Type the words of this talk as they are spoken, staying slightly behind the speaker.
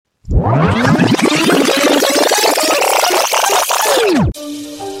Now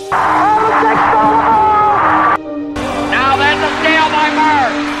there's a steal by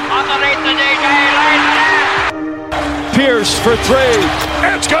Bird. Underneath the DJ, lays it in. Pierce for three.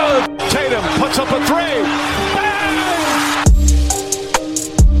 It's good. Tatum puts up a three.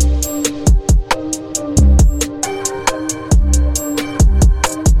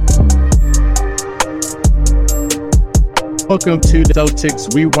 Welcome to the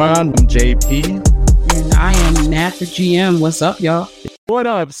Celtics Rewind. I'm JP. And I am Nat The GM. What's up, y'all? What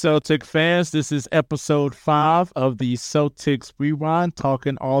up, Celtic fans? This is episode 5 of the Celtics Rewind,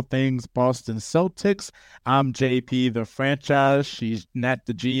 talking all things Boston Celtics. I'm JP, the franchise. She's Nat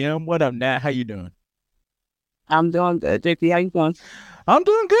The GM. What up, Nat? How you doing? I'm doing good. JP, how you doing? I'm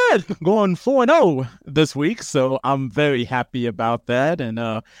doing good. Going 4-0 this week, so I'm very happy about that. And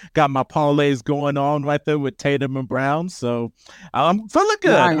got my parlays going on right there with Tatum and Brown. So I'm feeling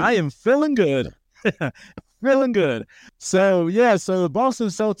good. Nice. I am feeling good. Feeling good. So the Boston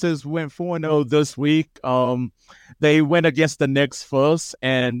Celtics went 4-0 this week. They went against the Knicks first,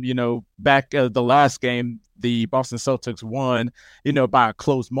 and back the last game, the Boston Celtics won, by a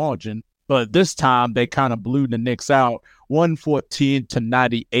close margin. But this time they kind of blew the Knicks out,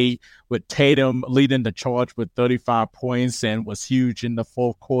 114-98, with Tatum leading the charge with 35 points and was huge in the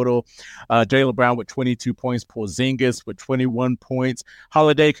fourth quarter. Jaylen Brown with 22 points, Porzingis with 21 points.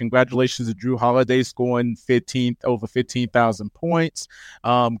 Holiday, congratulations to Drew Holiday, scoring over 15,000 points.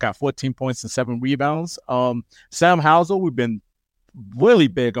 Got 14 points and 7 rebounds. Sam Hauser, we've been really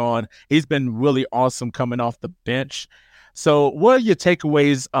big on. He's been really awesome coming off the bench. So what are your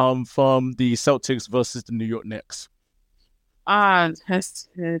takeaways from the Celtics versus the New York Knicks? That's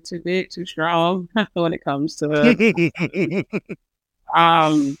too big, too strong when it comes to it.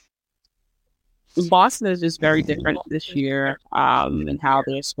 Boston is just very different this year in how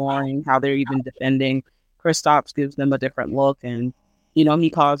they're scoring, how they're even defending. Kristaps gives them a different look, and he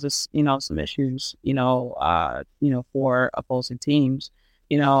causes some issues for opposing teams.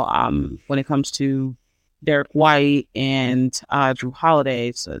 When it comes to Derek White and Drew Holiday,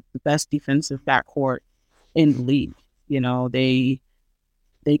 it's the best defensive backcourt in the league. They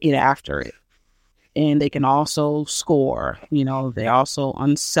get after it, and they can also score. They also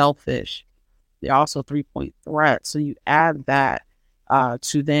unselfish. They're also 3-point threats. So you add that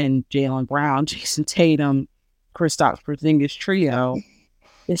to then Jaylen Brown, Jason Tatum, Kristaps Porzingis trio.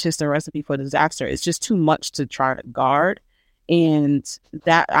 It's just a recipe for disaster. It's just too much to try to guard. And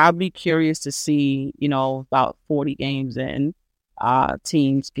that I'll be curious to see, about 40 games in,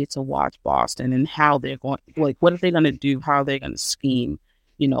 teams get to watch Boston and how they're going, what are they going to do? How are they going to scheme?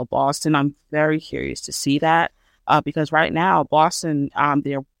 Boston, I'm very curious to see that because right now, Boston,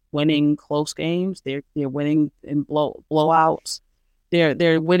 they're winning close games. They're winning in blowouts.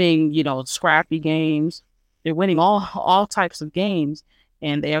 They're winning, scrappy games. They're winning all types of games,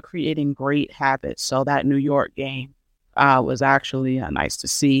 and they are creating great habits. So that New York game was actually nice to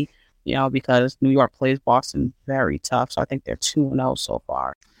see, because New York plays Boston very tough. So I think they're 2-0 so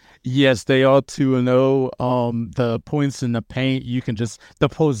far. Yes, they are 2-0. The points in the paint, the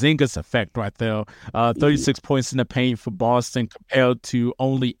Porzingis effect right there. 36 points in the paint for Boston compared to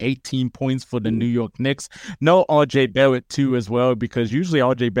only 18 points for the New York Knicks. No RJ Barrett too as well, because usually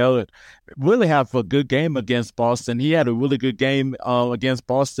RJ Barrett really have a good game against Boston. He had a really good game against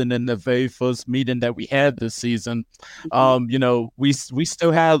Boston in the very first meeting that we had this season. We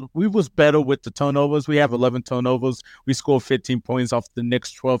was better with the turnovers. We have 11 turnovers. We scored 15 points off the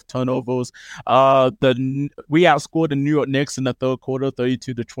Knicks 12 turnovers. We outscored the New York Knicks in the third quarter,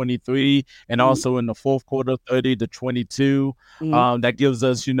 32-23, and also in the fourth quarter, 30-22. That gives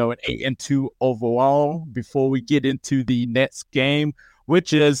us, an 8-2 overall. Before we get into the Nets game,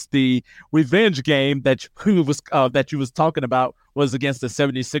 which is the revenge game that you was talking about, was against the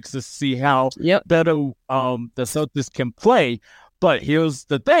 76ers to see how better the Celtics can play. But here's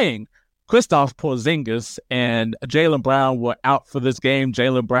the thing. Kristaps Porzingis and Jaylen Brown were out for this game.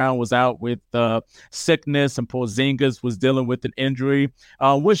 Jaylen Brown was out with sickness, and Porzingis was dealing with an injury.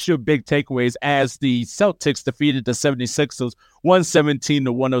 What's your big takeaways as the Celtics defeated the 76ers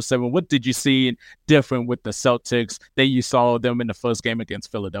 117-107? What did you see different with the Celtics than you saw them in the first game against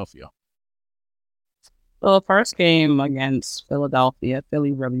Philadelphia? Well, the first game against Philadelphia,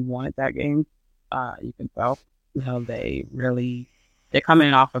 Philly really wanted that game. You can tell. They're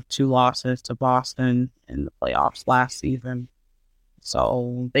coming off of 2 losses to Boston in the playoffs last season.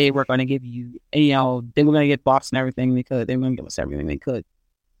 So they were going to give they were going to get Boston everything they could. They were going to give us everything they could.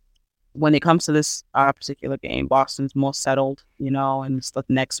 When it comes to this particular game, Boston's more settled, and it's the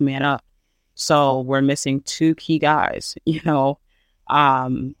next man up. So we're missing 2 key guys,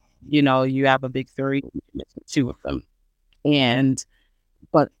 You have a big three, you're missing two of them.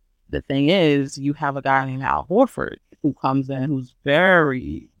 But the thing is, you have a guy named Al Horford who comes in who's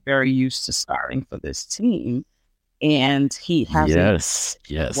very, very used to starting for this team. And he has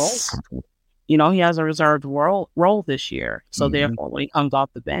yes. He has a reserved role this year. So therefore, when he comes off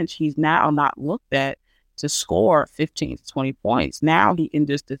the bench, he's now not looked at to score 15 to 20 points. Now he can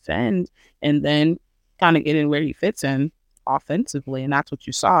just defend and then kind of get in where he fits in offensively. And that's what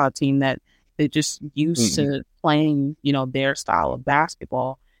you saw, a team that they just used to playing, their style of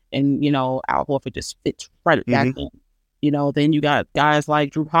basketball. And, Al Horford just fits right back in. Then you got guys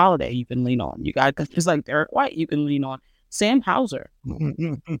like Drew Holiday you can lean on. You got guys like Derek White you can lean on. Sam Hauser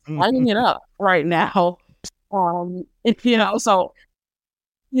lighting it up right now. So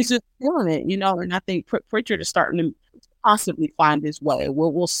he's just feeling it, and I think Pritchard is starting to possibly find his way.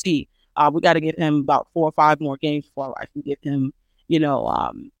 We'll see. We got to give him about 4 or 5 more games before I can give him,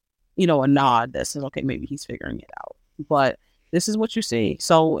 a nod that says, okay, maybe he's figuring it out. But this is what you see.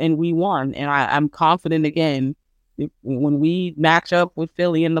 So, and we won, and I'm confident again. When we match up with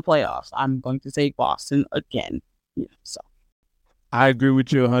Philly in the playoffs, I'm going to take Boston again. So I agree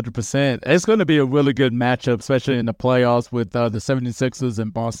with you 100%. It's going to be a really good matchup, especially in the playoffs with the 76ers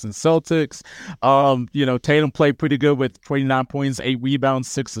and Boston Celtics. Tatum played pretty good with 29 points, 8 rebounds,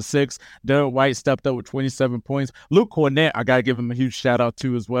 6 assists. Derek White stepped up with 27 points. Luke Cornett, I got to give him a huge shout out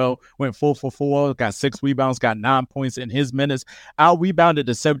too as well. Went 4 for 4, got 6 rebounds, got 9 points in his minutes. Out rebounded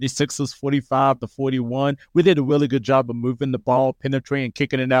the 76ers 45 to 41. We did a really good job of moving the ball, penetrating,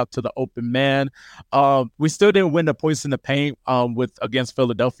 kicking it out to the open man. We still didn't win the points in the paint against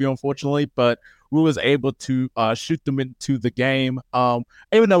Philadelphia, unfortunately, but we was able to shoot them into the game.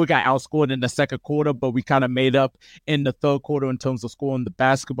 Even though we got outscored in the second quarter, but we kind of made up in the third quarter in terms of scoring the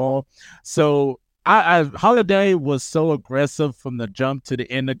basketball. So Holiday was so aggressive from the jump to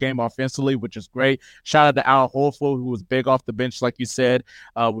the end of the game offensively, which is great. Shout out to Al Horford, who was big off the bench, like you said,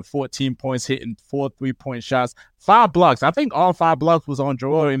 with 14 points, hitting 4 3-point shots, 5 blocks. I think all 5 blocks was on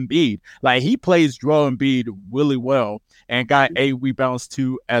Joel Embiid. Like, he plays Joel Embiid really well and got 8 rebounds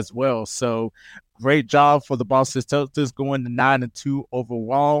too as well. So great job for the Boston Celtics going to 9-2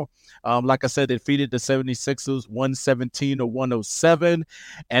 overall. Like I said, they defeated the 76ers 117 to 107.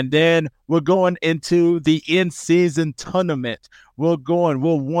 And then we're going into the in-season tournament. We're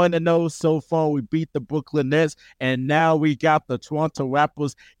 1-0 so far. We beat the Brooklyn Nets, and now we got the Toronto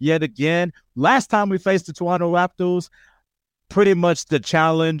Raptors yet again. Last time we faced the Toronto Raptors, pretty much the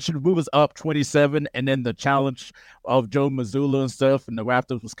challenge, we was up 27, and then the challenge of Joe Mazzulla and stuff, and the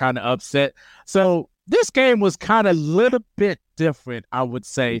Raptors was kind of upset. So this game was kind of a little bit different, I would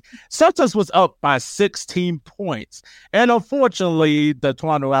say. Celtics was up by 16 points. And unfortunately, the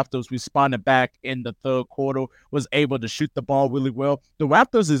Toronto Raptors responded back in the third quarter, was able to shoot the ball really well. The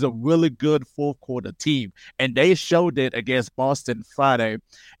Raptors is a really good fourth quarter team, and they showed it against Boston Friday.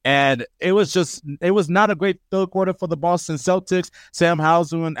 And it was not a great third quarter for the Boston Celtics. Sam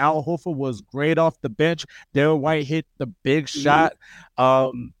Hauser and Al Horford was great off the bench. Derek White hit the big shot.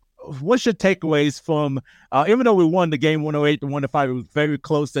 What's your takeaways from, even though we won the game 108 to 105, it was very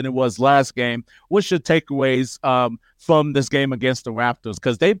close than it was last game. What's your takeaways from this game against the Raptors?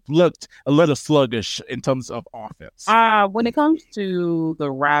 Because they looked a little sluggish in terms of offense. When it comes to the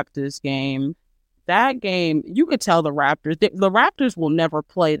Raptors game, that game, you could tell the Raptors will never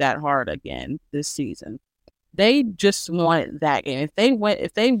play that hard again this season. They just wanted that game.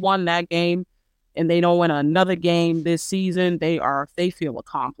 If they won that game, and they don't win another game this season, they feel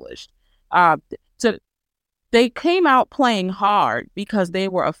accomplished. They came out playing hard because they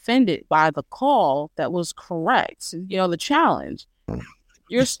were offended by the call that was correct. The challenge.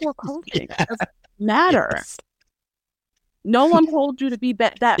 You're still coaching. It doesn't matter. Yes. No one told you to be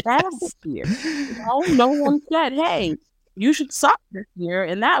that bad this year. No one said, hey, you should suck this year,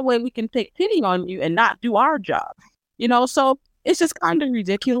 and that way we can take pity on you and not do our job. So it's just kind of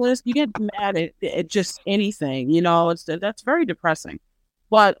ridiculous. You get mad at just anything, that's very depressing.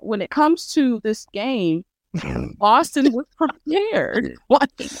 But when it comes to this game, Boston was prepared.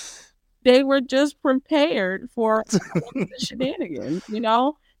 They were just prepared for the shenanigans,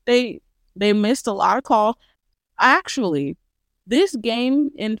 They missed a lot of calls. Actually, this game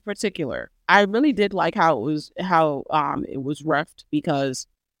in particular, I really did like how it was reffed, because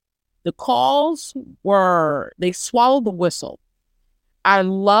the calls they swallowed the whistle. I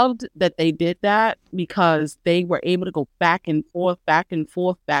loved that they did that because they were able to go back and forth, back and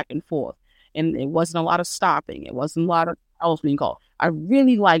forth, back and forth. And it wasn't a lot of stopping. It wasn't a lot of fouls being called. I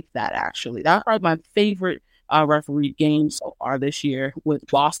really liked that, actually. That's probably my favorite referee game so far this year with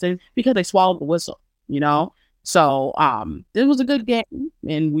Boston, because they swallowed the whistle, So it was a good game,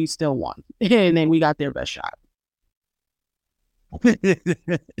 and we still won. And then we got their best shot.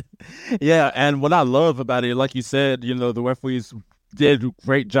 Yeah, and what I love about it, like you said, the referees did a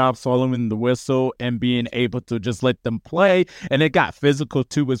great job swallowing the whistle and being able to just let them play. And it got physical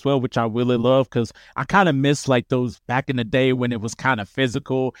too as well, which I really love, because I kind of miss like those back in the day when it was kind of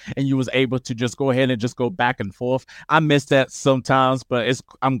physical and you was able to just go ahead and just go back and forth. I miss that sometimes, but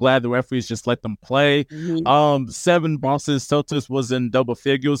I'm glad the referees just let them play. 7 Boston Celtics was in double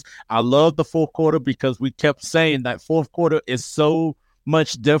figures. I love the fourth quarter because we kept saying that fourth quarter is so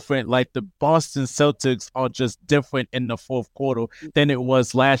much different. Like the Boston Celtics are just different in the fourth quarter than it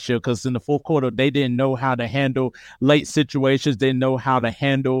was last year, because in the fourth quarter they didn't know how to handle late situations. They didn't know how to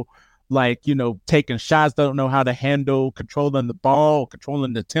handle taking shots. They don't know how to handle controlling the ball,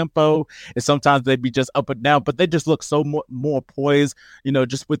 controlling the tempo, and sometimes they'd be just up and down, but they just look so more poised,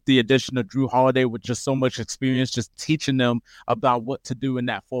 just with the addition of Drew Holiday with just so much experience, just teaching them about what to do in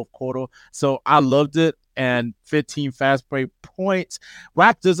that fourth quarter. So I loved it. And 15 fast break points.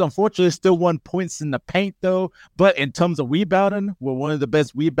 Raptors, unfortunately, still won points in the paint, though. But in terms of rebounding, we're one of the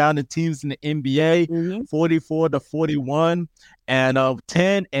best rebounding teams in the NBA, 44-41, and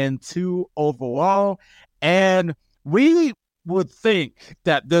 10-2 overall. And we would think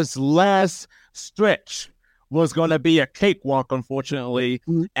that this last stretch was going to be a cakewalk, unfortunately,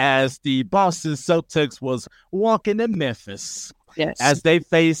 as the Boston Celtics was walking in Memphis. Yes. As they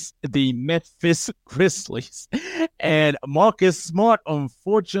face the Memphis Grizzlies. And Marcus Smart,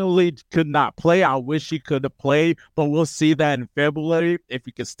 unfortunately, could not play. I wish he could have played, but we'll see that in February if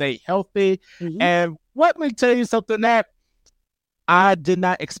he can stay healthy. And let me tell you something, that I did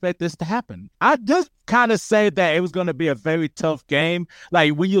not expect this to happen. I just kind of say that it was going to be a very tough game.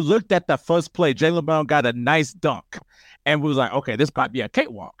 Like, when you looked at the first play, Jaylen Brown got a nice dunk, and we was like, okay, this might be a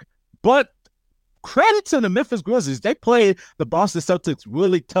cakewalk. But credit to the Memphis Grizzlies. They played the Boston Celtics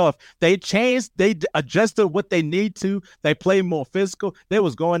really tough. They adjusted what they need to. They played more physical. They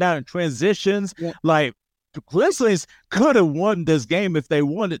was going out in transitions. Yeah. Like, the Grizzlies could have won this game if they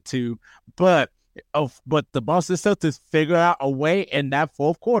wanted to, but the Boston Celtics figured out a way in that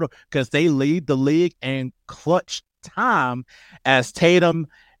fourth quarter, because they lead the league in clutch time, as Tatum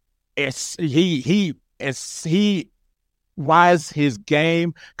wise his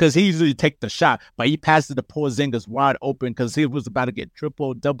game, because he usually take the shot, but he passed it to Porzingis wide open because he was about to get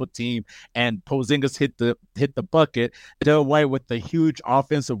double team, and Porzingis hit the bucket. Del White with the huge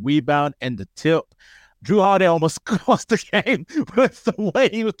offensive rebound and the tip. Drew Holiday almost cost the game with the way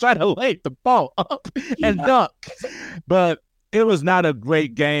he was trying to lay the ball up and dunk. But it was not a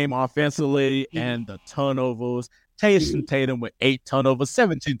great game offensively, and the turnovers. Tatum with 8 turnovers,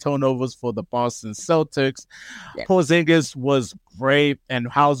 17 turnovers for the Boston Celtics. Yeah. Porzingis was great, and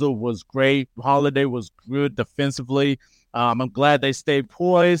Hauser was great. Holiday was good defensively. I'm glad they stayed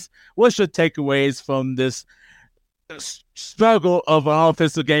poised. What's your takeaways from this struggle of an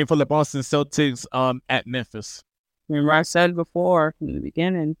offensive game for the Boston Celtics at Memphis? Remember, I said before in the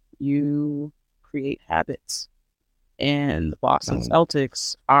beginning, you create habits, and the Boston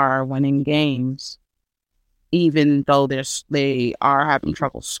Celtics are winning games even though they are having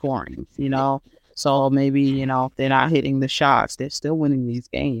trouble scoring, So maybe, if they're not hitting the shots, they're still winning these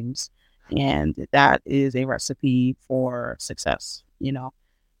games. And that is a recipe for success.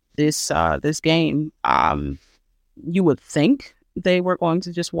 This game, you would think they were going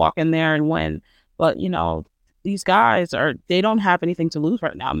to just walk in there and win. But, these guys they don't have anything to lose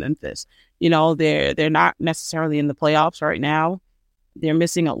right now, Memphis. They're not necessarily in the playoffs right now. They're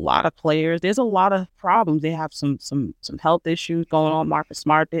missing a lot of players. There's a lot of problems. They have some health issues going on. Marcus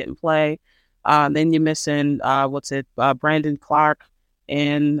Smart didn't play. Then you're missing Brandon Clark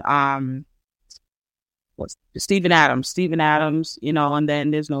and Steven Adams. And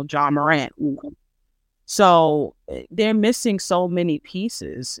then there's no John Morant. So they're missing so many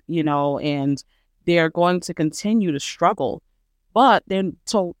pieces, and they're going to continue to struggle. But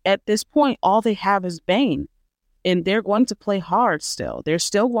so at this point, all they have is Bane. And they're going to play hard still. They're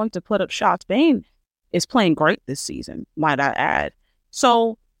still going to put up shots. Bane is playing great this season, might I add.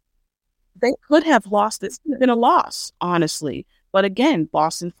 So they could have lost. It's been a loss, honestly. But again,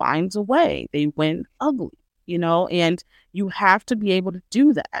 Boston finds a way. They win ugly, and you have to be able to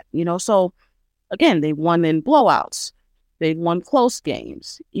do that, So again, they won in blowouts. They've won close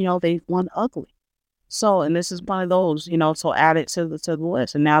games. They've won ugly. So, and this is one of those, so add it to the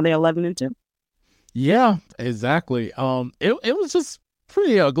list. And now they're 11-2. Yeah, exactly. It was just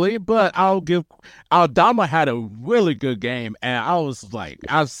pretty ugly, but Aldama had a really good game, and I was like,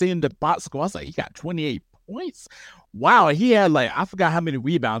 I've seen the box score. I was like, he got 28 points. wow, he had I forgot how many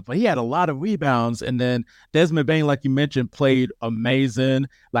rebounds, but he had a lot of rebounds. And then Desmond Bane, like you mentioned, played amazing.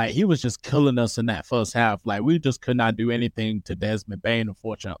 He was just killing us in that first half. We just could not do anything to Desmond Bane,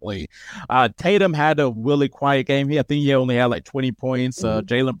 unfortunately. Tatum had a really quiet game. I think he only had 20 points.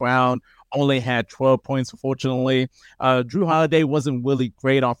 Jaylen Brown only had 12 points, unfortunately. Drew Holiday wasn't really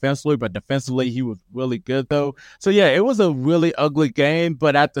great offensively, but defensively, he was really good, though. So, yeah, it was a really ugly game,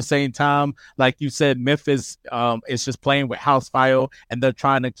 but at the same time, like you said, Memphis is just playing with house fire, and they're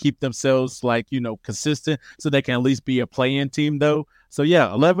trying to keep themselves, consistent so they can at least be a play-in team, though. So, yeah,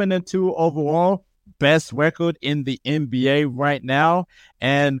 11-2 overall. Best record in the NBA right now.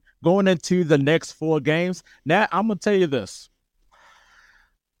 And going into the next 4 games, now I'm going to tell you this.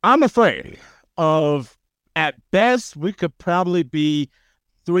 I'm afraid of, at best, we could probably be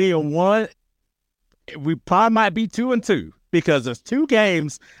 3-1. We probably might be 2-2 because there's 2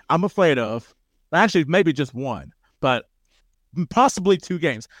 games I'm afraid of. Actually, maybe just 1, but possibly 2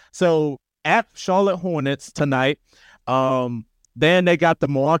 games. So at Charlotte Hornets tonight, then they got the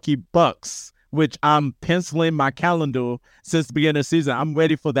Milwaukee Bucks, which I'm penciling my calendar since the beginning of the season. I'm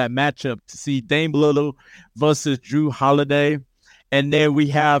ready for that matchup to see Dame Lillard versus Drew Holiday. And then we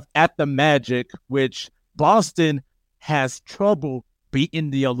have at the Magic, which Boston has trouble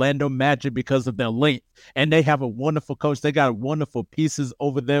beating the Orlando Magic because of their length. And they have a wonderful coach. They got wonderful pieces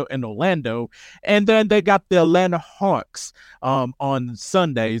over there in Orlando. And then they got the Atlanta Hawks on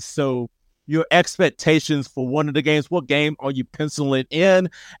Sundays. So your expectations for one of the games, what game are you penciling in?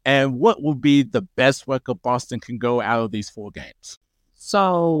 And what will be the best record Boston can go out of these 4 games?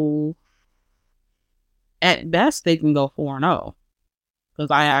 So at best, they can go 4-0. Because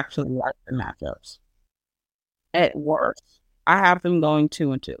I actually like the matchups. At worst, I have them going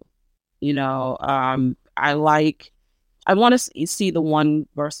 2-2. I want to see the one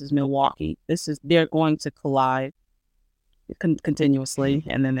versus Milwaukee. They're going to collide continuously,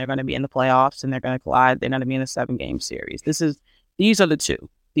 and then they're going to be in the playoffs, and they're going to collide. They're going to be in a 7-game series. These are the 2.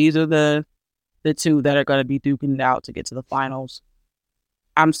 These are the 2 that are going to be duking it out to get to the finals.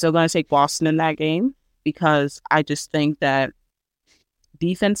 I'm still going to take Boston in that game because I just think that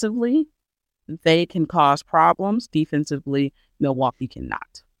defensively, they can cause problems. Defensively, Milwaukee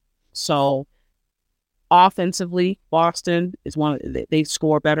cannot. So, offensively, Boston is they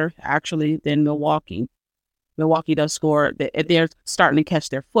score better, actually, than Milwaukee. Milwaukee does score. They're starting to catch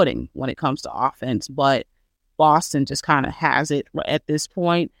their footing when it comes to offense, but Boston just kind of has it at this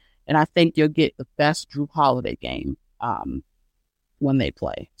point, and I think you'll get the best Drew Holiday game when they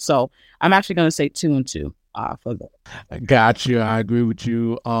play. So, I'm actually going to say 2-2. For that. Got you. I agree with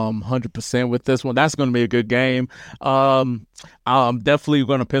you 100% with this one. That's going to be a good game. I'm definitely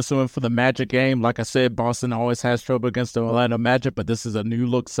going to pencil in for the Magic game. Like I said, Boston always has trouble against the Orlando Magic, but this is a new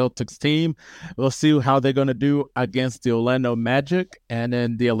look Celtics team. We'll see how they're going to do against the Orlando Magic and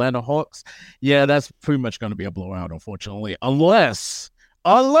then the Atlanta Hawks. Yeah, that's pretty much going to be a blowout, unfortunately, unless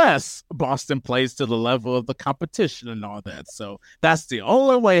Boston plays to the level of the competition and all that. So that's the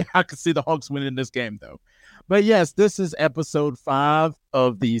only way I can see the Hawks winning this game, though. But yes, this is episode 5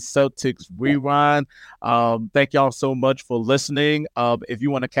 of the Celtics Rewind. Thank y'all so much for listening. If you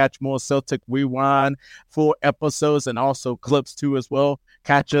want to catch more Celtic Rewind full episodes and also clips too as well,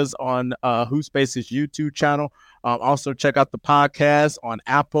 catch us on Who Space's YouTube channel. Also check out the podcast on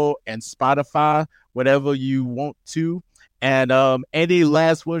Apple and Spotify, whatever you want to. And any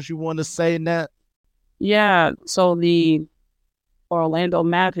last words you want to say, Nat? Yeah, so the Orlando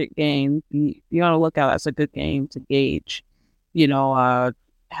Magic game, you want to look out. That's a good game to gauge,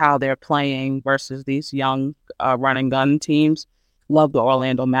 how they're playing versus these young run and gun teams. Love the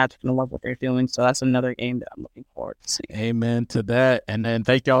Orlando Magic and love what they're doing. So that's another game that I'm looking forward to seeing. Amen to that. And then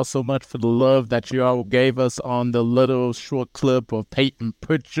thank y'all so much for the love that you all gave us on the little short clip of Peyton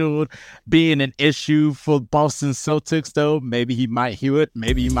Pritchard being an issue for Boston Celtics, though. Maybe he might hear it.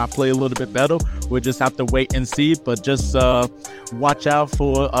 Maybe he might play a little bit better. We'll just have to wait and see. But just watch out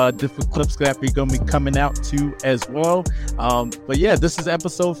for different clips that we're going to be coming out to as well. But yeah, this is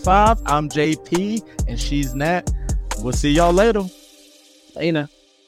episode 5. I'm JP and she's Nat. We'll see y'all later. Later.